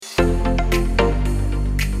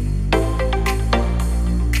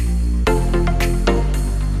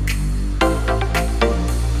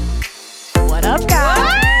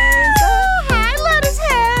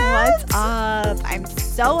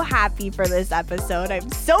happy for this episode. I'm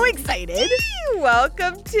so excited.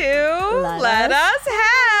 Welcome to Let Us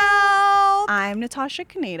Help. I'm Natasha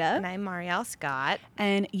Kaneda. And I'm Marielle Scott.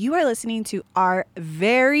 And you are listening to our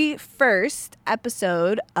very first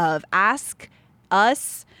episode of Ask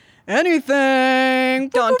Us Anything.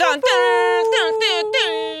 Dun, dun, dun, dun, dun,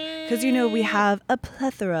 dun. Because, you know, we have a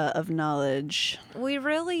plethora of knowledge. We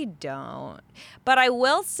really don't. But I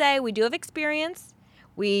will say we do have experience.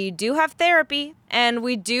 We do have therapy. And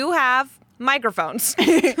we do have microphones.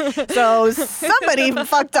 So somebody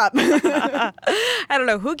fucked up. I don't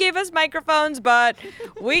know who gave us microphones, but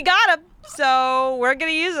we got them. So we're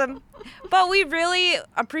going to use them. But we really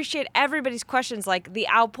appreciate everybody's questions. Like, the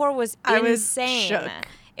outpour was insane. I was shook.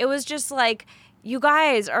 It was just like, you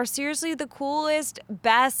guys are seriously the coolest,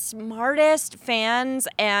 best, smartest fans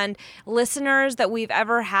and listeners that we've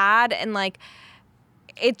ever had. And like,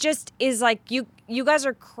 it just is like, you guys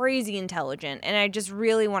are crazy intelligent. And I just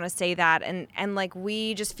really want to say that. And like,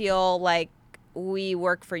 we just feel like we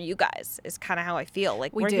work for you guys is kind of how I feel.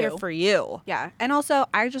 Like, we're here for you. Yeah. And also,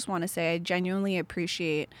 I just want to say I genuinely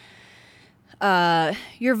appreciate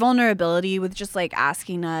your vulnerability with just like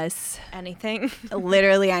asking us anything,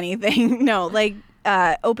 literally anything. No, like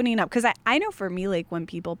opening up, because I know for me, like when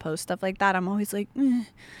people post stuff like that, I'm always like,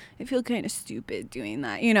 I feel kind of stupid doing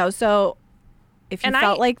that, you know. So if you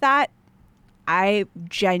felt like that, I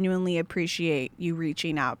genuinely appreciate you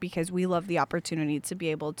reaching out, because we love the opportunity to be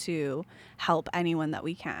able to help anyone that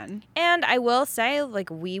we can. And I will say,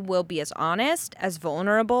 like, we will be as honest, as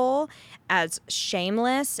vulnerable, as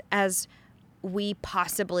shameless as we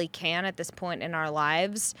possibly can at this point in our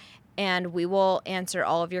lives, and we will answer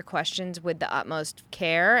all of your questions with the utmost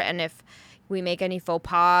care. And if we make any faux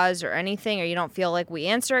pas or anything, or you don't feel like we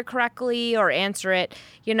answer it correctly or answer it,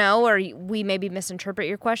 you know, or we maybe misinterpret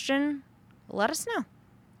your question, let us know.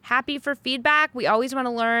 Happy for feedback. We always want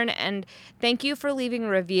to learn. And thank you for leaving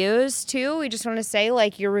reviews too. We just want to say,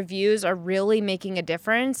 like, your reviews are really making a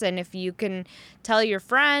difference. And if you can tell your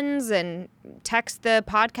friends and text the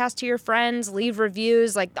podcast to your friends, leave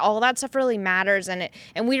reviews, like, all that stuff really matters. And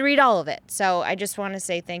we read all of it. So I just want to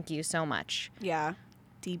say thank you so much. Yeah.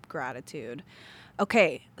 Deep gratitude.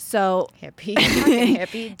 Okay, so hippie,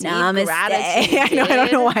 deep namaste. Gratitude. I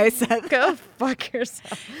don't know why I said that. Go fuck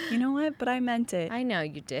yourself. You know what? But I meant it. I know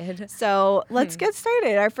you did. So let's get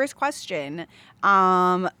started. Our first question.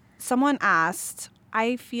 Someone asked,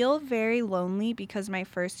 I feel very lonely because my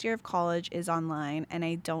first year of college is online and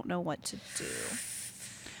I don't know what to do.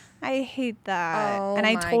 I hate that. Oh, and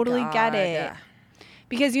I totally get it.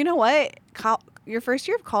 Because you know what? Your first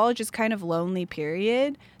year of college is kind of lonely,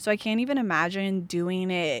 period. So I can't even imagine doing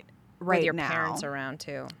it right with your now. Parents around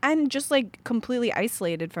too. And just like completely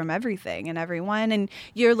isolated from everything and everyone. And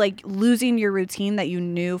you're like losing your routine that you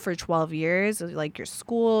knew for 12 years. Like your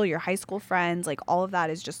school, your high school friends, like all of that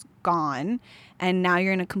is just gone. And now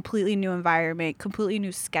you're in a completely new environment, completely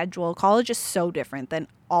new schedule. College is so different than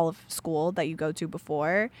all of school that you go to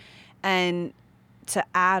before. And to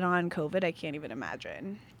add on COVID, I can't even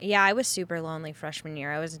imagine. Yeah, I was super lonely freshman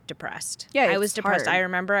year. I was depressed. Yeah, I was depressed. hard. I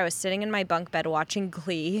remember I was sitting in my bunk bed watching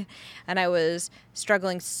Glee, and I was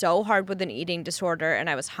struggling so hard with an eating disorder, and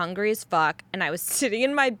I was hungry as fuck, and I was sitting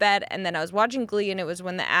in my bed, and then I was watching Glee, and it was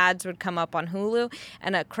when the ads would come up on Hulu,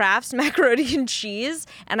 and a Kraft's macaroni and cheese,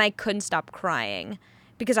 and I couldn't stop crying.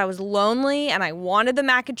 Because I was lonely and I wanted the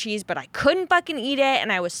mac and cheese, but I couldn't fucking eat it,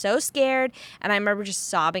 and I was so scared, and I remember just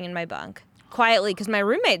sobbing in my bunk. Quietly, because my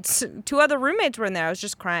roommates, 2 other roommates were in there. I was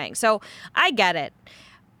just crying. So I get it.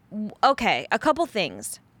 Okay, a couple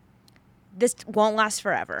things. This won't last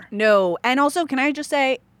forever. No. And also, can I just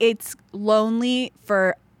say, it's lonely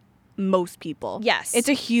for most people. Yes. It's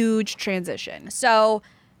a huge transition. So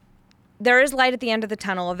there is light at the end of the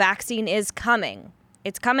tunnel. A vaccine is coming.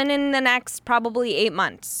 It's coming in the next probably 8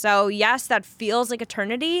 months. So yes, that feels like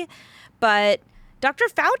eternity, but Dr.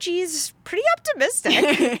 Fauci's pretty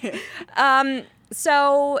optimistic.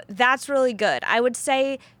 So that's really good. I would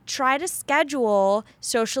say try to schedule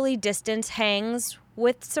socially distanced hangs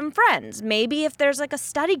with some friends. Maybe if there's like a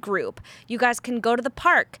study group, you guys can go to the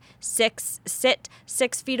park, sit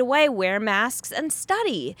 6 feet away, wear masks and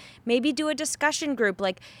study. Maybe do a discussion group.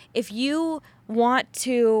 Like, if you want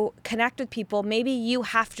to connect with people, maybe you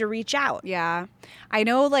have to reach out. Yeah. I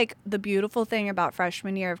know, like, the beautiful thing about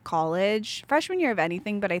freshman year of college, freshman year of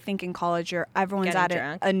anything, but I think in college, everyone's Getting at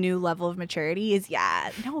drunk. a new level of maturity is,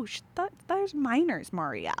 there's minors,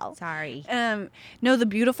 Marielle. Sorry. No, the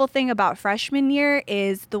beautiful thing about freshman year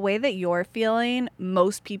is the way that you're feeling,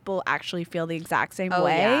 most people actually feel the exact same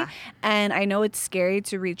way. Yeah. And I know it's scary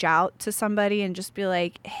to reach out to somebody and just be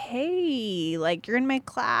like, hey, like, you're in my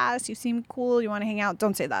class, you seem cool, cool. You want to hang out?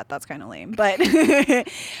 Don't say that. That's kind of lame. But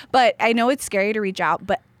but I know it's scary to reach out,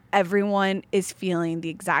 but everyone is feeling the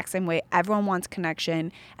exact same way. Everyone wants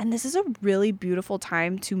connection. And this is a really beautiful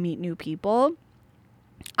time to meet new people.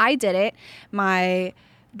 I did it.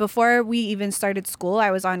 Before we even started school,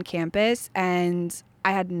 I was on campus and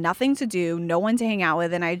I had nothing to do, no one to hang out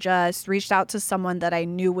with. And I just reached out to someone that I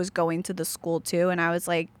knew was going to the school too. And I was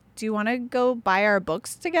like, do you want to go buy our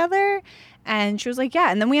books together? And she was like, yeah.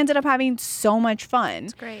 And then we ended up having so much fun.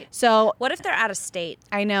 That's great. So what if they're out of state?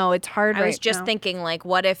 I know it's hard. I was just thinking, like,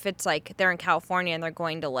 what if it's like they're in California and they're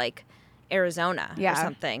going to like Arizona or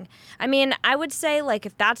something? I mean, I would say, like,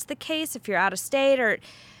 if that's the case, if you're out of state or,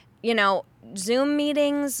 you know, Zoom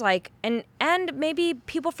meetings, like, and maybe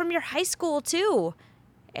people from your high school too.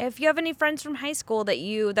 If you have any friends from high school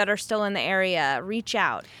that are still in the area, reach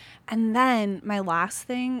out. And then my last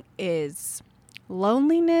thing is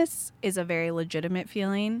loneliness is a very legitimate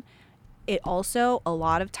feeling. It also, a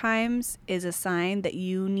lot of times, is a sign that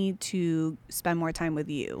you need to spend more time with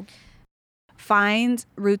you. Find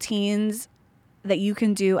routines that you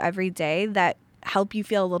can do every day that help you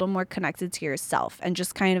feel a little more connected to yourself and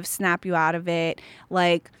just kind of snap you out of it.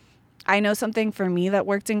 Like, I know something for me that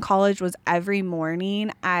worked in college was every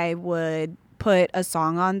morning I would put a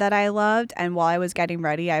song on that I loved, and while I was getting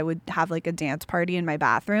ready I would have like a dance party in my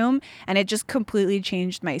bathroom, and it just completely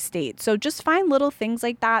changed my state. So just find little things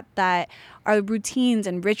like that are routines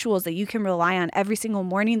and rituals that you can rely on every single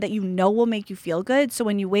morning that you know will make you feel good, so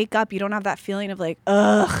when you wake up you don't have that feeling of like,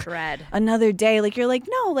 ugh, dread, another day. Like, you're like,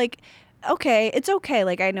 no, like, okay, it's okay.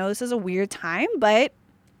 Like, I know this is a weird time, but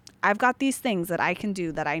I've got these things that I can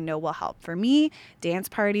do that I know will help. For me, dance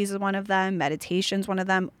parties is one of them. Meditation's one of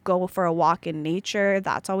them. Go for a walk in nature.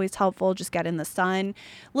 That's always helpful. Just get in the sun.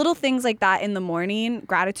 Little things like that in the morning,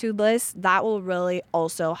 gratitude list, that will really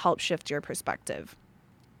also help shift your perspective.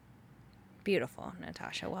 Beautiful,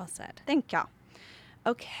 Natasha. Well said. Thank you.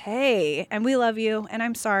 Okay. And we love you. And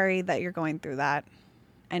I'm sorry that you're going through that.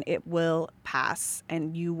 And it will pass.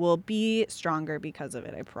 And you will be stronger because of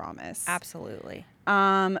it, I promise. Absolutely.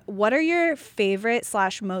 What are your favorite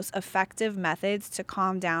 / most effective methods to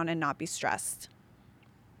calm down and not be stressed?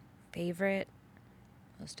 Favorite,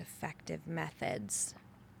 most effective methods.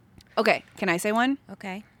 Okay, can I say one?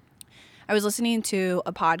 Okay. I was listening to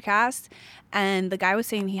a podcast and the guy was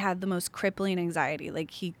saying he had the most crippling anxiety.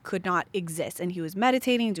 Like, he could not exist. And he was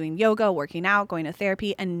meditating, doing yoga, working out, going to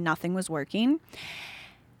therapy, and nothing was working.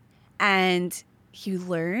 And he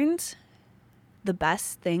learned the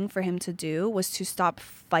best thing for him to do was to stop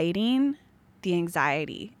fighting the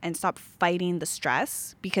anxiety and stop fighting the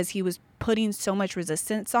stress, because he was putting so much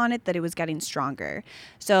resistance on it that it was getting stronger.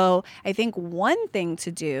 So I think one thing to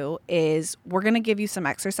do is, we're going to give you some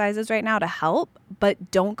exercises right now to help, but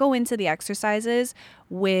don't go into the exercises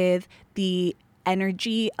with the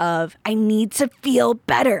energy of, I need to feel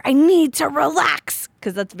better, I need to relax,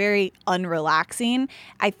 because that's very unrelaxing.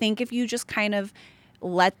 I think if you just kind of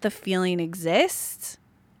let the feeling exist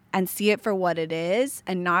and see it for what it is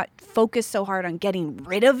and not focus so hard on getting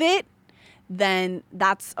rid of it, then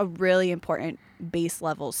that's a really important base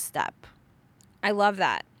level step. I love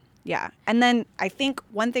that. Yeah. And then I think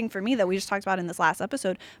one thing for me that we just talked about in this last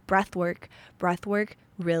episode, breath work. Breath work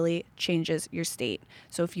really changes your state.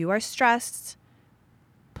 So if you are stressed,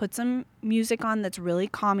 put some music on that's really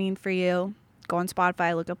calming for you. Go on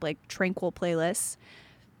Spotify, look up like tranquil playlists.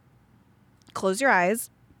 Close your eyes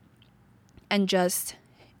and just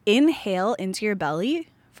inhale into your belly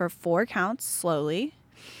for 4 counts slowly.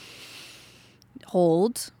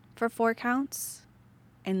 Hold for 4 counts.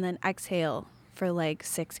 And then exhale for like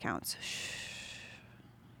 6 counts.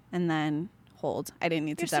 And then hold. I didn't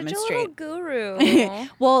need to demonstrate. Such a little guru.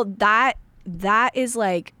 Well, that is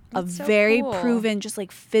like That's a so very cool. proven, just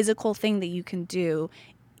like physical thing that you can do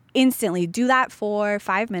instantly. Do that for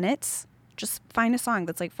 5 minutes. Just find a song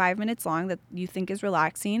that's like 5 minutes long that you think is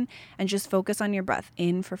relaxing, and just focus on your breath.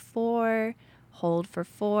 In for 4, hold for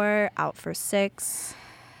 4, out for 6,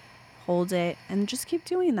 hold it, and just keep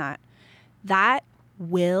doing that. That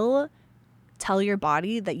will tell your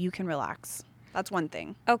body that you can relax. That's one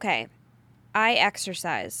thing. Okay. I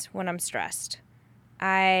exercise when I'm stressed.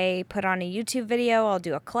 I put on a YouTube video. I'll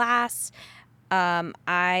do a class.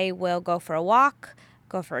 I will go for a walk,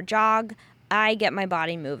 go for a jog. I get my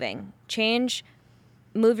body moving.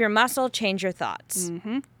 Move your muscle, change your thoughts.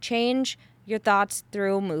 Mm-hmm. Change your thoughts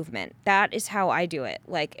through movement. That is how I do it.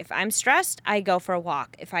 Like, if I'm stressed, I go for a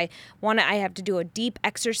walk. If I want to, I have to do a deep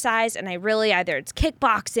exercise, and I really, either it's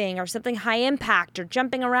kickboxing or something high impact or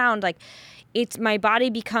jumping around. Like, my body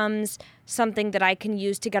becomes something that I can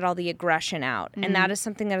use to get all the aggression out. And that is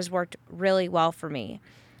something that has worked really well for me.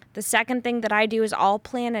 The second thing that I do is I'll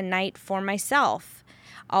plan a night for myself.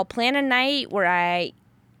 I'll plan a night where I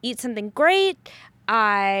eat something great,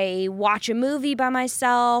 I watch a movie by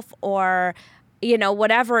myself, or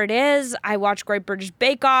whatever it is. I watch Great British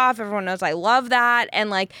Bake Off. Everyone knows I love that. And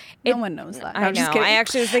like, no one knows that. I I'm just know. kidding. I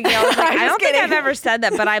actually was thinking, I was like, I don't think kidding. I've ever said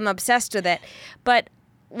that, but I'm obsessed with it. But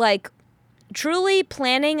like, truly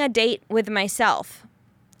planning a date with myself,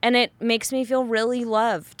 and it makes me feel really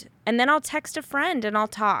loved. And then I'll text a friend and I'll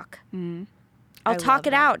talk. I'll I talk love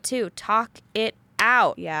it that. out too. Talk it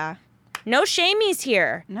out. Yeah. No shamies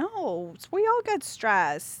here. No, we all get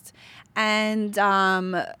stressed. And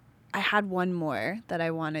I had one more that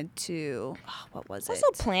I wanted to. Oh, what was it?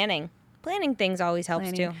 Also planning. Planning things always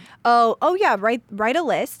helps Planning. too. Oh yeah. Write a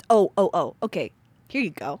list. Oh. Okay. Here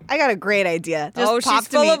you go. I got a great idea. Just She's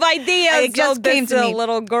popped to full me. of ideas. It just came to me.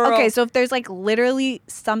 Little girl. Okay, so if there's like literally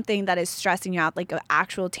something that is stressing you out, like an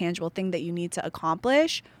actual tangible thing that you need to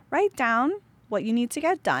accomplish, write down what you need to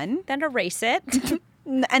get done. Then erase it.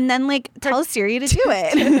 And then like tell Siri to do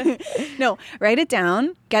it. No, write it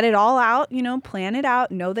down, get it all out, plan it out,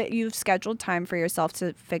 know that you've scheduled time for yourself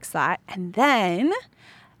to fix that. And then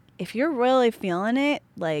if you're really feeling it,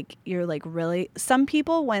 like you're like really, some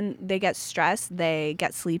people when they get stressed, they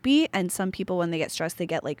get sleepy. And some people when they get stressed, they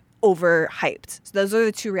get like overhyped. So those are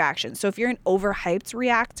the two reactions. So if you're an overhyped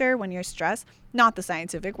reactor when you're stressed, not the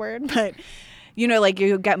scientific word, but like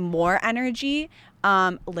you get more energy.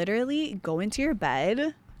 Literally go into your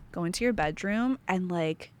bedroom and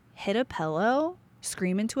like hit a pillow,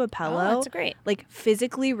 scream into a pillow. Oh, that's great. Like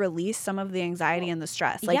physically release some of the anxiety and the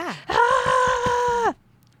stress. Like, Yeah.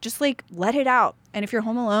 just like let it out. And if you're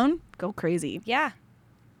home alone, go crazy. Yeah.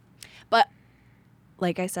 But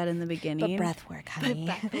like I said in the beginning, breath work, honey.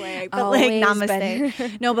 but like Always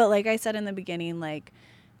namaste. No, but like I said in the beginning, like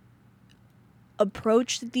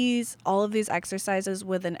approach all of these exercises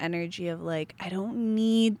with an energy of like, I don't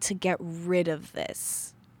need to get rid of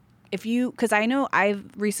this. Because I know I've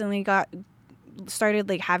recently started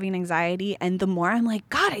like having anxiety, and the more I'm like,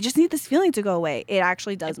 God, I just need this feeling to go away. It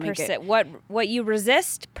actually does make it. What you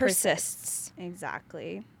resist persists.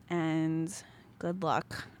 Exactly. And good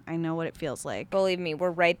luck. I know what it feels like. Believe me, we're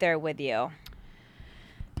right there with you.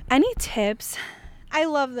 Any tips? I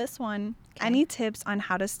love this one. Okay. Any tips on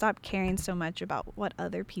how to stop caring so much about what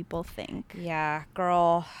other people think? Yeah,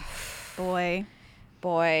 girl. Boy.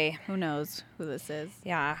 Who knows who this is?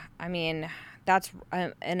 Yeah, I mean, that's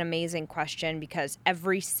an amazing question, because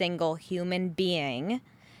every single human being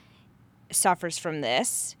suffers from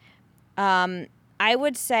this. I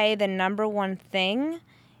would say the number one thing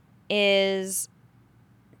is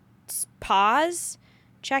pause,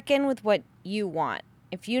 check in with what you want.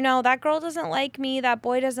 If you know that girl doesn't like me, that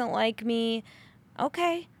boy doesn't like me,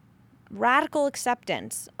 okay. Radical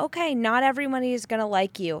acceptance. Okay, not everybody is going to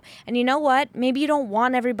like you. And you know what? Maybe you don't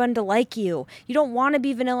want everyone to like you. You don't want to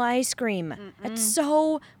be Vanilla Ice Cream. That's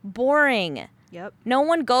so boring. Yep. No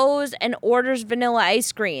one goes and orders Vanilla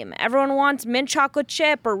Ice Cream. Everyone wants mint chocolate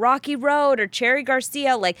chip or Rocky Road or Cherry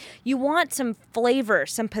Garcia. Like, you want some flavor,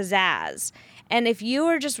 some pizzazz. And if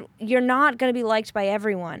you're not going to be liked by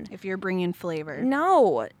everyone. If you're bringing flavor.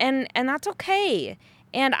 No. And that's okay.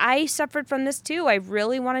 And I suffered from this too. I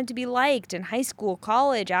really wanted to be liked in high school,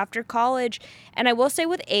 college, after college. And I will say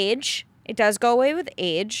with age, it does go away with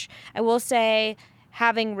age. I will say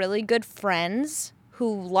having really good friends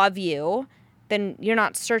who love you, then you're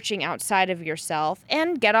not searching outside of yourself.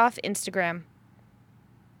 And get off Instagram.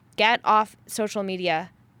 Get off social media.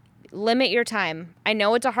 Limit your time. I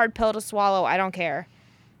know it's a hard pill to swallow. I don't care.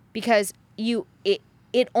 Because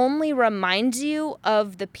it only reminds you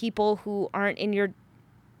of the people who aren't in your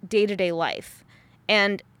day-to-day life,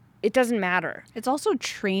 and it doesn't matter. It's also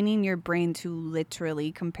training your brain to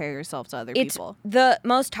literally compare yourself to other people. It's the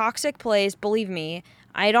most toxic place, believe me.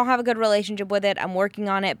 I don't have a good relationship with it. I'm working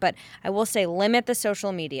on it, but I will say limit the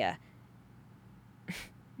social media.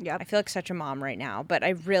 Yep. I feel like such a mom right now, but I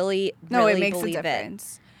really it makes believe a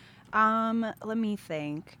difference. Let me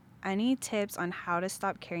think. Any tips on how to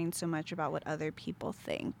stop caring so much about what other people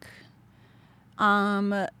think?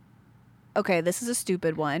 Okay, this is a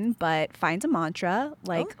stupid one, but find a mantra.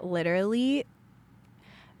 Like, literally,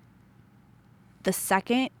 the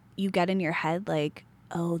second you get in your head, like,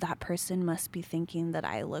 oh, that person must be thinking that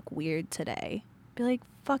I look weird today. Be like,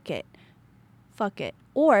 fuck it.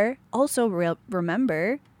 Or also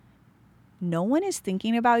remember, no one is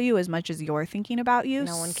thinking about you as much as you're thinking about you.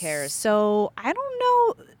 No one cares. So I don't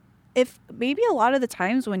know if maybe a lot of the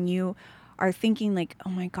times when you are thinking like, oh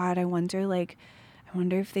my God, I wonder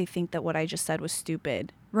if they think that what I just said was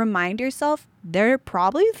stupid. Remind yourself, they're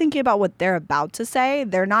probably thinking about what they're about to say.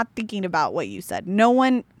 They're not thinking about what you said. No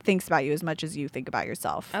one thinks about you as much as you think about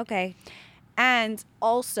yourself. Okay. And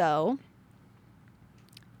also,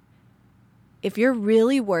 if you're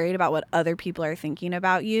really worried about what other people are thinking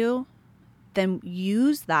about you, then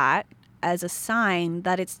use that as a sign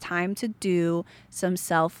that it's time to do some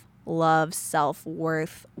self-love,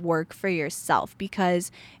 self-worth work for yourself.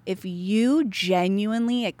 Because if you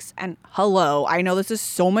genuinely, and hello, I know this is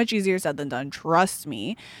so much easier said than done, trust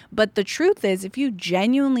me. But the truth is, if you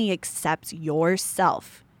genuinely accept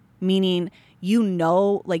yourself, meaning you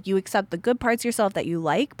know, like you accept the good parts of yourself that you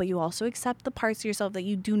like, but you also accept the parts of yourself that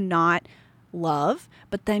you do not love,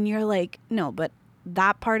 but then you're like, no, but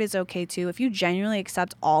that part is okay too. If you genuinely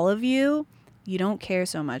accept all of you, you don't care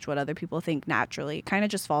so much what other people think naturally. It kind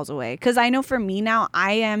of just falls away. Because I know for me now,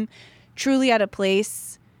 I am truly at a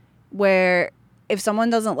place where if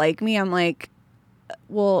someone doesn't like me, I'm like,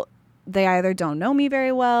 well, they either don't know me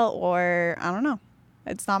very well or I don't know.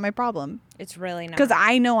 It's not my problem. It's really not. Because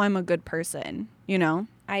I know I'm a good person, you know?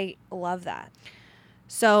 I love that.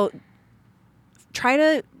 So try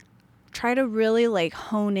to really like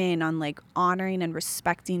hone in on like honoring and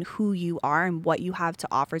respecting who you are and what you have to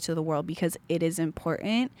offer to the world, because it is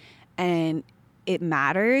important and it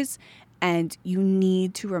matters, and you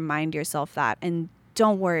need to remind yourself that. And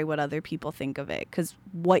don't worry what other people think of it, because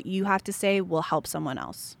what you have to say will help someone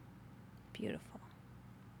else. Beautiful.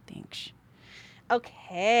 Thanks.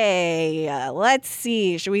 Okay, let's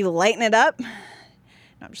see. Should we lighten it up? No,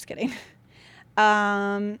 I'm just kidding.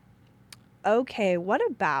 Okay, what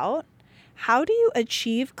about how do you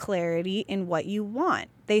achieve clarity in what you want?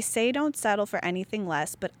 They say don't settle for anything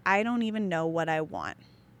less, but I don't even know what I want.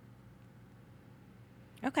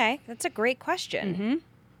 Okay, that's a great question. Mm-hmm.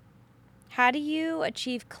 How do you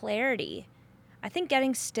achieve clarity? I think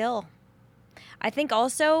getting still. I think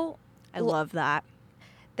also I love that.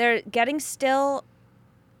 they're getting still.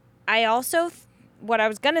 I also, what I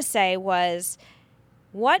was going to say was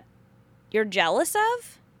what you're jealous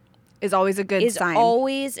of Is always a good is sign.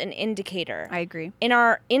 always an indicator. I agree. In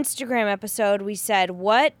our Instagram episode, we said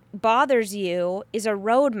what bothers you is a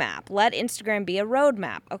roadmap. Let Instagram be a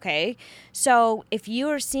roadmap, okay? So if you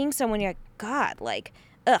are seeing someone, you're like, God, like,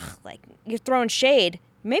 ugh, like you're throwing shade.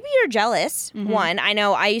 Maybe you're jealous. Mm-hmm. One, I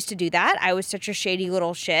know I used to do that. I was such a shady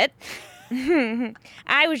little shit.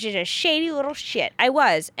 I was just a shady little shit. I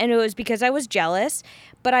was. And it was because I was jealous.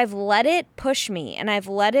 But I've let it push me. And I've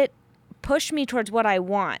let it push me towards what I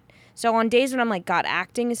want. So on days when I'm like, God,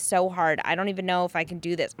 acting is so hard. I don't even know if I can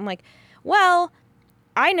do this. I'm like, well,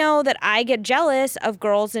 I know that I get jealous of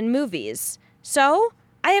girls in movies. So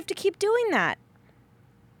I have to keep doing that.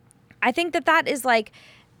 I think that is like,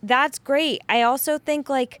 that's great. I also think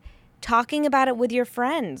like talking about it with your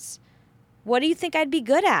friends. What do you think I'd be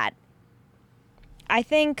good at? I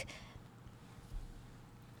think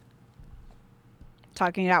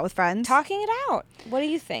Talking it out with friends. talking it out. What do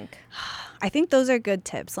you think? I think those are good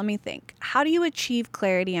tips. Let me think. How do you achieve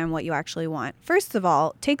clarity on what you actually want? First of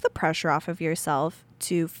all, take the pressure off of yourself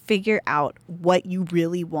to figure out what you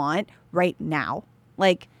really want right now.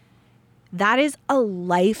 Like, that is a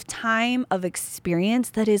lifetime of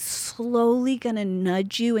experience that is slowly going to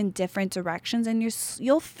nudge you in different directions, and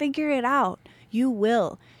you'll figure it out. You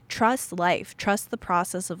will. Trust life. Trust the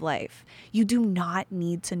process of life. You do not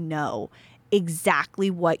need to know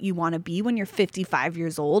exactly what you want to be when you're 55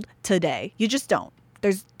 years old today. You just don't.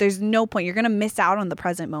 There's no point. You're going to miss out on the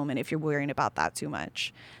present moment if you're worrying about that too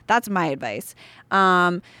much. That's my advice.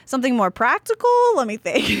 Something more practical, let me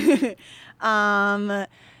think.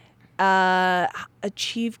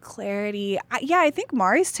 Achieve clarity. I think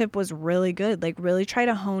Mari's tip was really good. Like, really try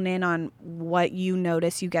to hone in on what you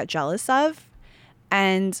notice you get jealous of.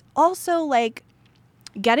 And also, like,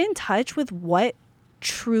 get in touch with what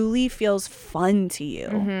truly feels fun to you.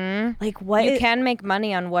 Mm-hmm. Like, what You can make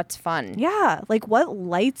money on what's fun. yeah, like what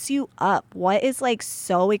lights you up? What is like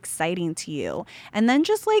so exciting to you? And then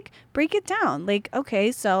just like break it down. Like,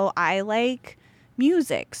 okay, so I like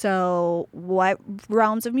music. So what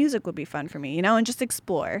realms of music would be fun for me, you know, and just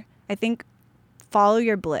explore. I think follow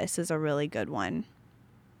your bliss is a really good one.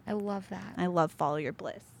 I love that. I love follow your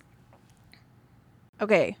bliss.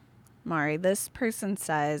 Okay, Mari, this person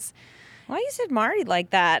says, Why you said Mari like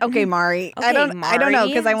that? okay, Mari, Okay, I don't know,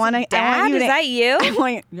 because I want to. Dad, is that you?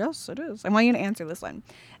 Yes, it is. I want you to answer this one.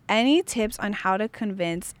 Any tips on how to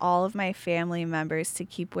convince all of my family members to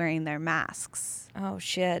keep wearing their masks? Oh,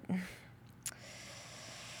 shit.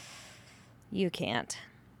 You can't.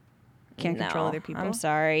 Can't control other people? I'm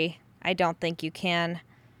sorry. I don't think you can.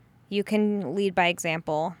 You can lead by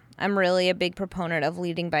example. I'm really a big proponent of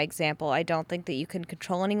leading by example. I don't think that you can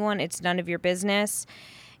control anyone. It's none of your business.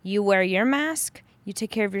 You wear your mask. You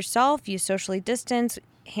take care of yourself. You socially distance.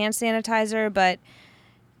 hand sanitizer, but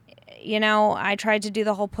I tried to do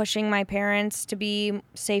the whole pushing my parents to be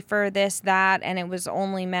safer, this, that, and it was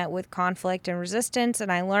only met with conflict and resistance.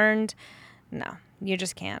 And I learned, no, you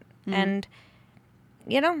just can't. And,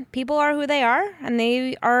 people are who they are, and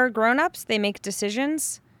they are grown-ups. They make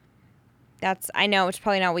decisions. I know it's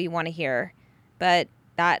probably not what you want to hear, but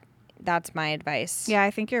that's my advice. Yeah, I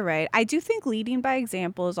think you're right. I do think leading by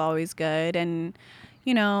example is always good. And,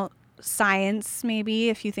 science, maybe,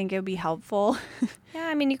 if you think it would be helpful. Yeah,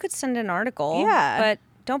 I mean, you could send an article. Yeah. But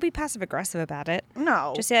don't be passive aggressive about it.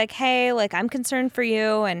 No. Just say like, hey, like I'm concerned for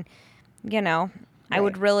you, and I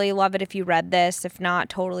would really love it if you read this. If not,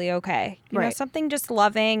 totally okay. You know, something just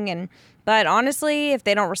loving. But honestly, if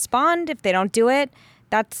they don't respond, if they don't do it,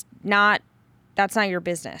 that's not your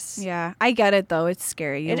business. Yeah, I get it though. It's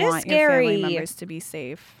scary. You want your family members to be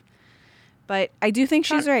safe. But I do think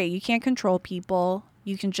she's right. You can't control people.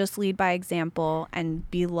 You can just lead by example and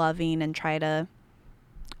be loving and try to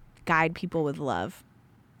guide people with love.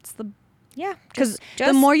 Because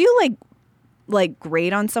the more you like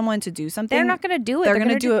grate on someone to do something, they're not going to do it. They're going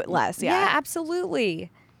to do it less. Yeah, absolutely.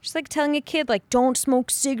 Just like telling a kid like don't smoke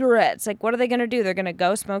cigarettes. Like what are they going to do? They're going to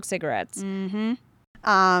go smoke cigarettes.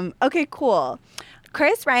 Okay, cool.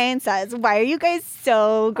 Chris Ryan says, why are you guys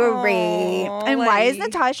so great? And why is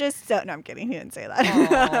Natasha so... No, I'm kidding. He didn't say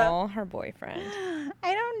that. Oh, her boyfriend.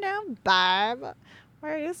 I don't know, Bob.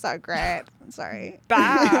 Why are you so great? Sorry.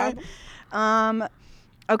 Bob.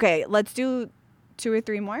 Okay, let's do 2 or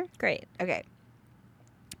 3 more. Great. Okay.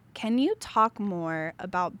 Can you talk more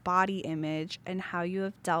about body image and how you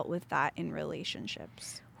have dealt with that in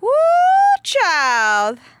relationships? Woo,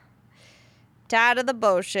 child. Dad of the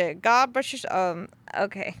bullshit. God bless you.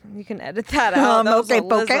 Okay, you can edit that out. Okay,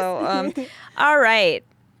 focus. All right.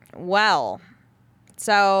 Well,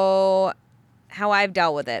 so how I've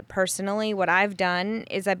dealt with it personally, what I've done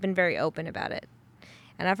is I've been very open about it,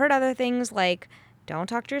 and I've heard other things like don't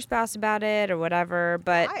talk to your spouse about it or whatever.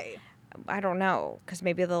 But why? I don't know, because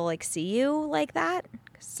maybe they'll like see you like that.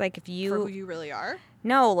 It's like if you for who you really are.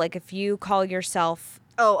 No, like if you call yourself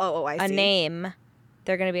I see. a name.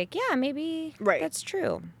 They're going to be like, yeah, maybe that's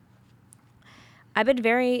true. I've been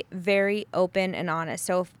very, very open and honest.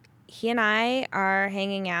 So if he and I are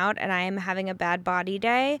hanging out and I am having a bad body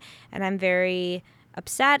day and I'm very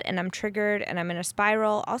upset and I'm triggered and I'm in a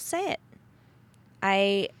spiral, I'll say it.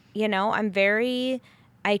 I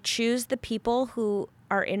choose the people who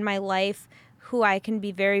are in my life who I can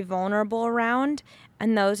be very vulnerable around,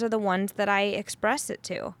 and those are the ones that I express it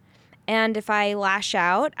to. And if I lash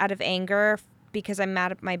out of anger because I'm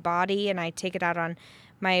mad at my body and I take it out on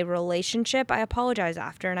my relationship, I apologize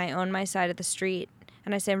after and I own my side of the street.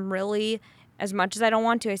 And I say, as much as I don't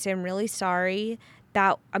want to, I say, I'm really sorry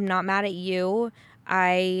that I'm not mad at you.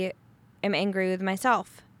 I am angry with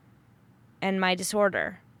myself and my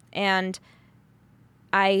disorder. And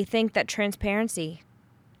I think that transparency,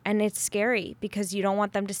 and it's scary because you don't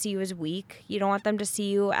want them to see you as weak. You don't want them to see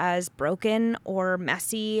you as broken or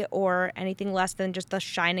messy or anything less than just the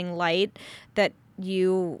shining light that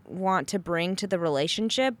you want to bring to the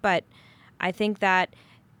relationship. But I think that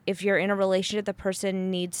if you're in a relationship, the person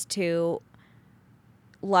needs to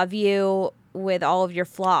love you with all of your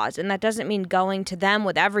flaws. And that doesn't mean going to them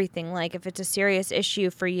with everything. Like if it's a serious issue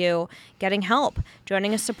for you, getting help,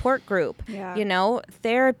 joining a support group,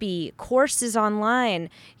 therapy, courses online,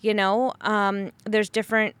 there's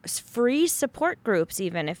different free support groups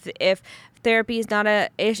even if therapy is not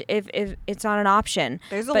if it's not an option.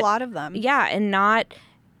 There's a lot of them. Yeah, and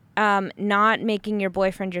not making your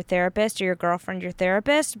boyfriend your therapist or your girlfriend your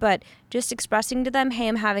therapist, but just expressing to them, hey,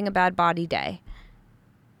 I'm having a bad body day.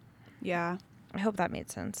 Yeah. I hope that made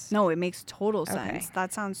sense. No, it makes total sense. Okay.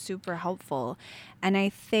 That sounds super helpful. And I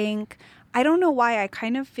think, I don't know why, I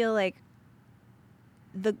kind of feel like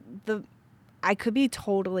I could be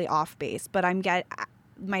totally off base, but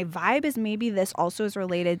my vibe is maybe this also is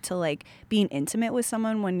related to like being intimate with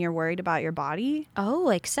someone when you're worried about your body. Oh,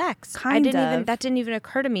 like sex. That didn't even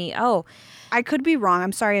occur to me. Oh, I could be wrong.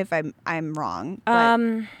 I'm sorry if I'm wrong, but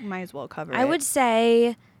might as well cover it. I would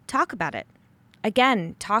say talk about it.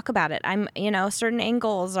 Again, talk about it. Certain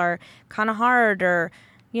angles are kind of hard, or,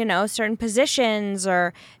 certain positions,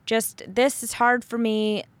 or just this is hard for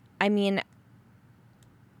me. I mean,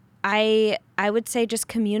 I would say just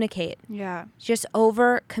communicate. Yeah. Just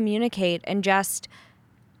over communicate and just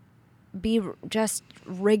be just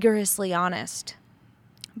rigorously honest.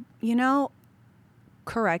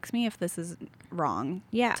 Correct me if this is wrong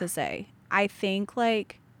to say. I think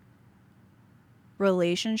like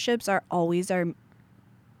relationships are always our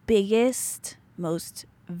biggest, most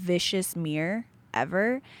vicious mirror.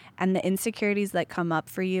 ever. And the insecurities that come up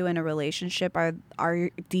for you in a relationship are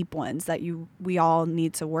deep ones that we all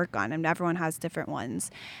need to work on, and everyone has different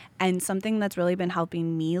ones. And something that's really been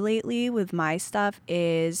helping me lately with my stuff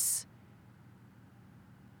is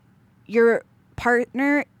your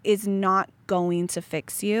partner is not going to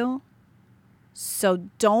fix you. So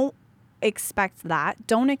don't expect that.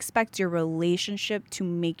 Don't expect your relationship to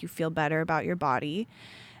make you feel better about your body.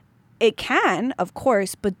 It can, of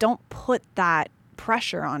course, but don't put that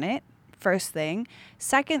pressure on it, first thing.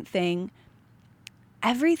 Second thing,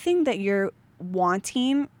 everything that you're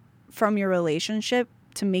wanting from your relationship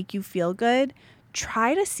to make you feel good,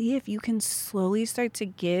 try to see if you can slowly start to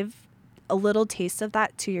give a little taste of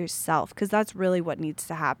that to yourself, because that's really what needs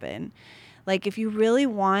to happen. Like, if you really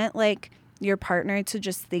want, like, your partner to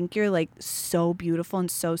just think you're, like, so beautiful and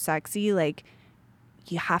so sexy, like,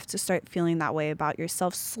 you have to start feeling that way about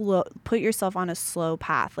yourself. Put yourself on a slow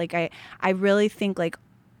path. Like, I really think, like,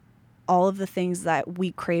 all of the things that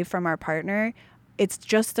we crave from our partner, it's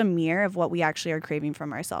just a mirror of what we actually are craving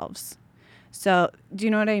from ourselves. So, do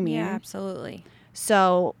you know what I mean? Yeah, absolutely.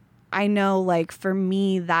 So I know, like, for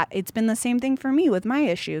me, that it's been the same thing for me with my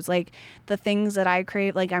issues. Like, the things that I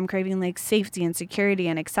crave, like, I'm craving, like, safety and security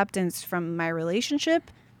and acceptance from my relationship.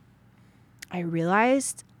 I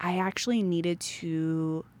realized I actually needed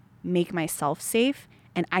to make myself safe,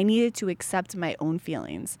 and I needed to accept my own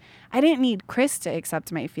feelings. I didn't need Chris to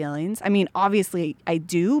accept my feelings. I mean, obviously I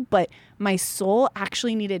do, but my soul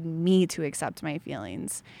actually needed me to accept my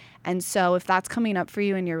feelings. And so if that's coming up for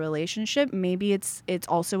you in your relationship, maybe it's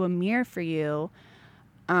also a mirror for you.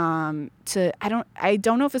 I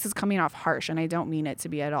don't know if this is coming off harsh, and I don't mean it to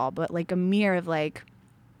be at all, but like a mirror of, like,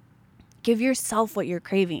 give yourself what you're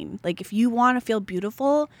craving. Like, if you want to feel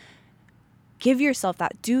beautiful, give yourself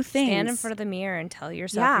that. Do things. Stand in front of the mirror and tell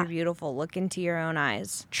yourself you're beautiful. Look into your own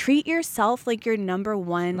eyes. Treat yourself like your number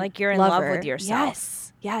one Like you're in lover. love with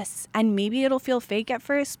yourself. Yes. And maybe it'll feel fake at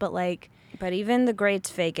first, but, like... But even the greats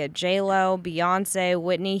fake it. J-Lo, Beyonce,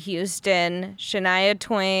 Whitney Houston, Shania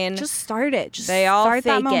Twain. Just start it. They all start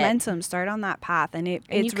that fake it. momentum. Start on that path. And it's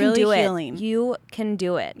you can really do healing. You can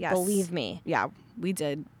do it. Yes. Believe me. Yeah, we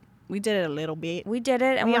did. We did it a little bit. We did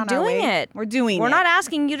it, and we're on our doing way. it. We're doing it. We're not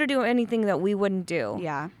asking you to do anything that we wouldn't do.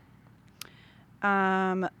 Yeah.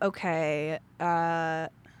 Okay.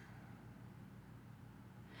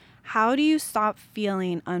 How do you stop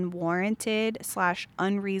feeling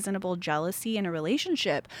unwarranted/unreasonable jealousy in a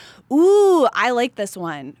relationship? Ooh, I like this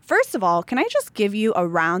one. First of all, can I just give you a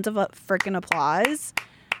round of freaking applause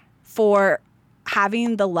for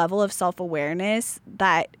having the level of self-awareness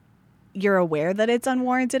that you're aware that it's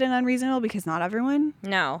unwarranted and unreasonable, because not everyone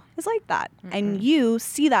is like that. And you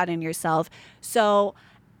see that in yourself. So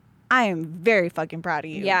I am very fucking proud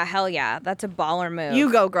of you. Yeah, hell yeah. That's a baller move.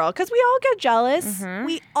 You go, girl. Because we all get jealous.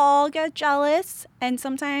 We all get jealous. And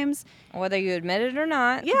sometimes... Whether you admit it or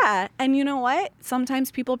not. Yeah. And you know what?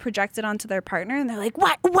 Sometimes people project it onto their partner and they're like,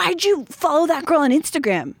 why'd you follow that girl on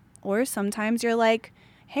Instagram? Or sometimes you're like,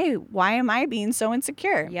 hey, why am I being so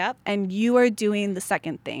insecure? Yep. And you are doing the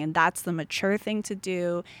second thing. And that's the mature thing to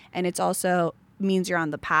do. And it's also means you're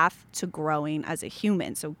on the path to growing as a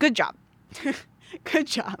human. So good job. Good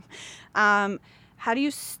job. How do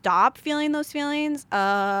you stop feeling those feelings?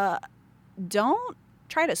 Don't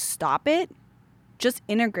try to stop it. Just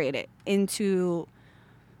integrate it into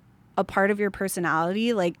a part of your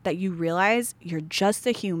personality, like that you realize you're just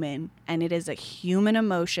a human and it is a human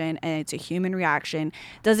emotion and it's a human reaction.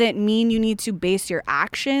 Does it mean you need to base your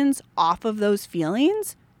actions off of those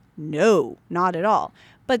feelings? No, not at all.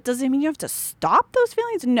 But does it mean you have to stop those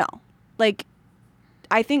feelings? No. Like,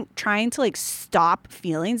 I think trying to, like, stop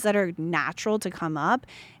feelings that are natural to come up,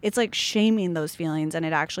 it's like shaming those feelings, and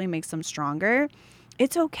it actually makes them stronger.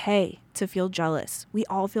 It's okay to feel jealous. We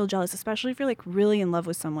all feel jealous, especially if you're, like, really in love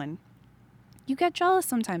with someone. You get jealous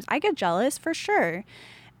sometimes. I get jealous for sure.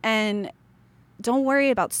 And don't worry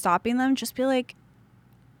about stopping them. Just be like,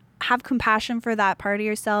 have compassion for that part of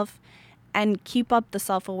yourself and keep up the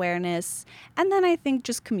self-awareness. And then I think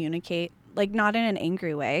just communicate, like, not in an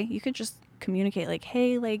angry way. You could just communicate, like,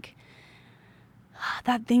 hey, like,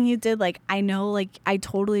 that thing you did, like, I know, like, I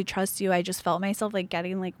totally trust you. I just felt myself, like,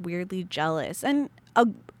 getting, like, weirdly jealous. And,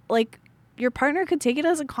 like, your partner could take it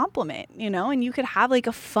as a compliment, you know, and you could have, like,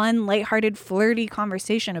 a fun, lighthearted, flirty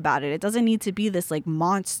conversation about it. It doesn't need to be this, like,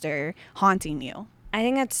 monster haunting you. I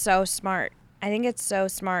think that's so smart. I think it's so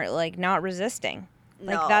smart, like, not resisting.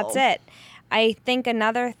 Like, No. that's it. I think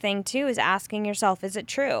another thing, too, is asking yourself, is it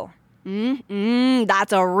true?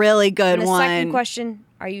 That's a really good And the one. second question,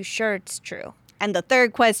 are you sure it's true? And the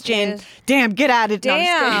third question, Is- damn, get at it. No, I'm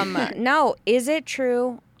just Damn. kidding. No, is it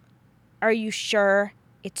true? Are you sure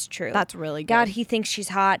it's true? That's really good. God, he thinks she's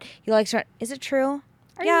hot. He likes her. Is it true?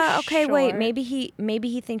 Are yeah, you okay, wait. sure? Maybe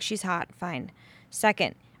he thinks she's hot. Fine.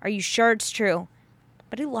 Second, are you sure it's true?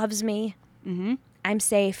 But he loves me. Mm-hmm. I'm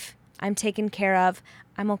safe. I'm taken care of.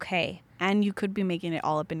 I'm okay. And you could be making it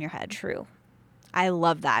all up in your head. True. I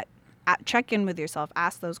love that. Check in with yourself.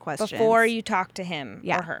 Ask those questions. Before you talk to him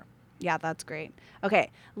Yeah. or her. Yeah, that's great. Okay,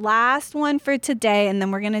 last one for today, and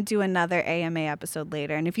then we're going to do another AMA episode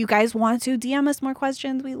later. And if you guys want to DM us more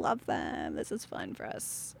questions, we love them. This is fun for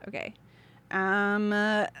us. Okay.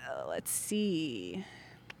 Let's see.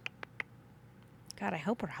 God, I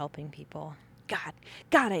hope we're helping people.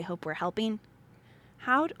 God, I hope we're helping.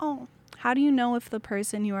 How do you know if the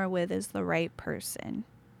person you are with is the right person?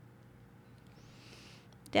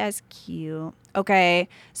 That's cute. Okay,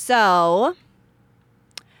 so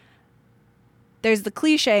there's the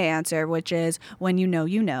cliche answer, which is when you know,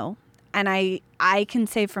 you know. And I can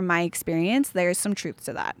say from my experience, there's some truth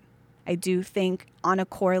to that. I do think on a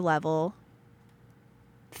core level,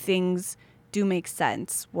 things do make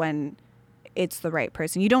sense when it's the right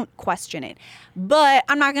person. You don't question it. But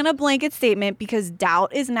I'm not going to blanket statement because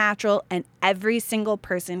doubt is natural and every single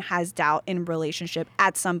person has doubt in a relationship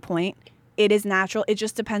at some point. It is natural. It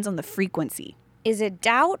just depends on the frequency. Is it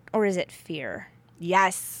doubt or is it fear?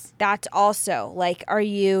 Yes. That's also, like, are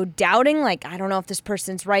you doubting, like, I don't know if this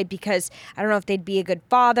person's right because I don't know if they'd be a good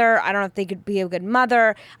father. I don't know if they could be a good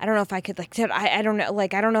mother. I don't know if I could, like, I don't know,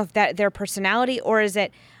 like, I don't know if that their personality, or is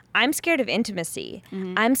it, I'm scared of intimacy.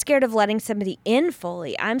 Mm-hmm. I'm scared of letting somebody in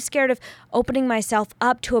fully. I'm scared of opening myself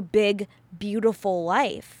up to a big, beautiful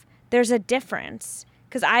life. There's a difference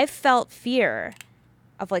because I've felt fear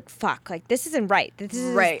of, like, fuck, like, this isn't right.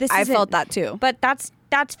 This I felt that too. But that's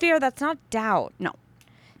fear. That's not doubt. No.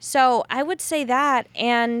 So I would say that.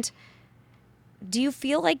 And do you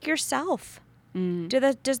feel like yourself?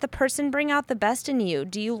 Mm. Does the person bring out the best in you?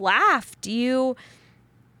 Do you laugh? Do you,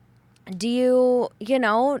 you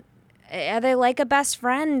know, are they like a best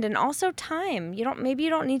friend? And also time. Maybe you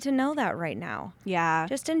don't need to know that right now. Yeah.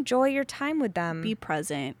 Just enjoy your time with them. Be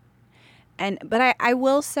present. But I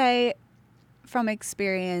will say from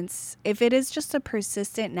experience, if it is just a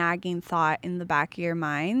persistent nagging thought in the back of your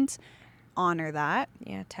mind, honor that.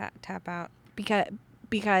 Yeah, tap out.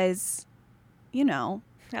 Because you know.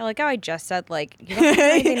 I like how I just said, like, you don't do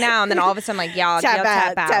anything now, and then all of a sudden, like, yeah,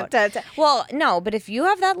 tap out. Tap. Well, no, but if you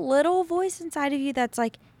have that little voice inside of you that's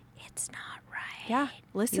like, it's not right. Yeah,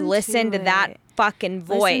 listen to that fucking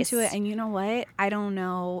voice. Listen to it, and you know what? I don't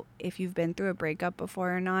know if you've been through a breakup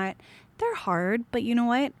before or not. They're hard, but you know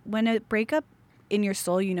what? When a breakup in your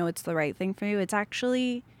soul, you know it's the right thing for you. It's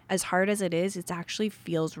actually, as hard as it is, it actually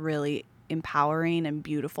feels really empowering and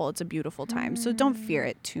beautiful. It's a beautiful time. So don't fear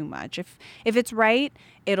it too much. If it's right,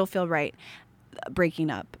 it'll feel right.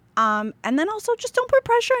 Breaking up. And then also just don't put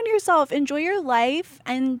pressure on yourself. Enjoy your life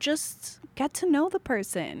and just get to know the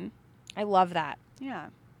person. I love that. Yeah.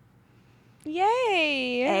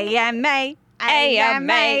 Yay. AMA.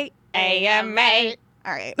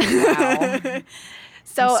 All right. Wow.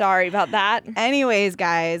 So I'm sorry about that. Anyways,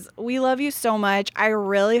 guys, we love you so much. I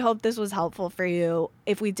really hope this was helpful for you.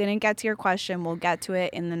 If we didn't get to your question, we'll get to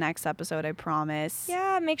it in the next episode, I promise.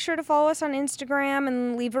 Yeah, make sure to follow us on Instagram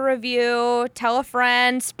and leave a review. Tell a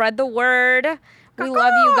friend. Spread the word. We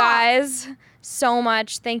love you guys so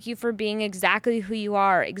much. Thank you for being exactly who you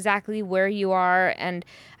are, exactly where you are. And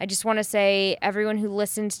I just want to say everyone who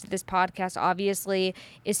listens to this podcast obviously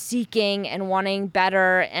is seeking and wanting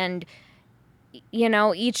better, and you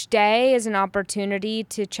know, each day is an opportunity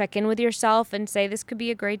to check in with yourself and say, this could be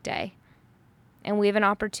a great day. And we have an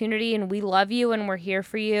opportunity, and we love you, and we're here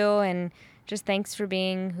for you. And just thanks for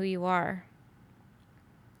being who you are.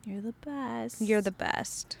 You're the best. You're the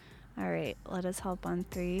best. All right, let us help on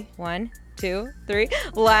 3. 1, 2, 3.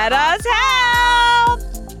 Let us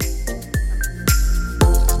help!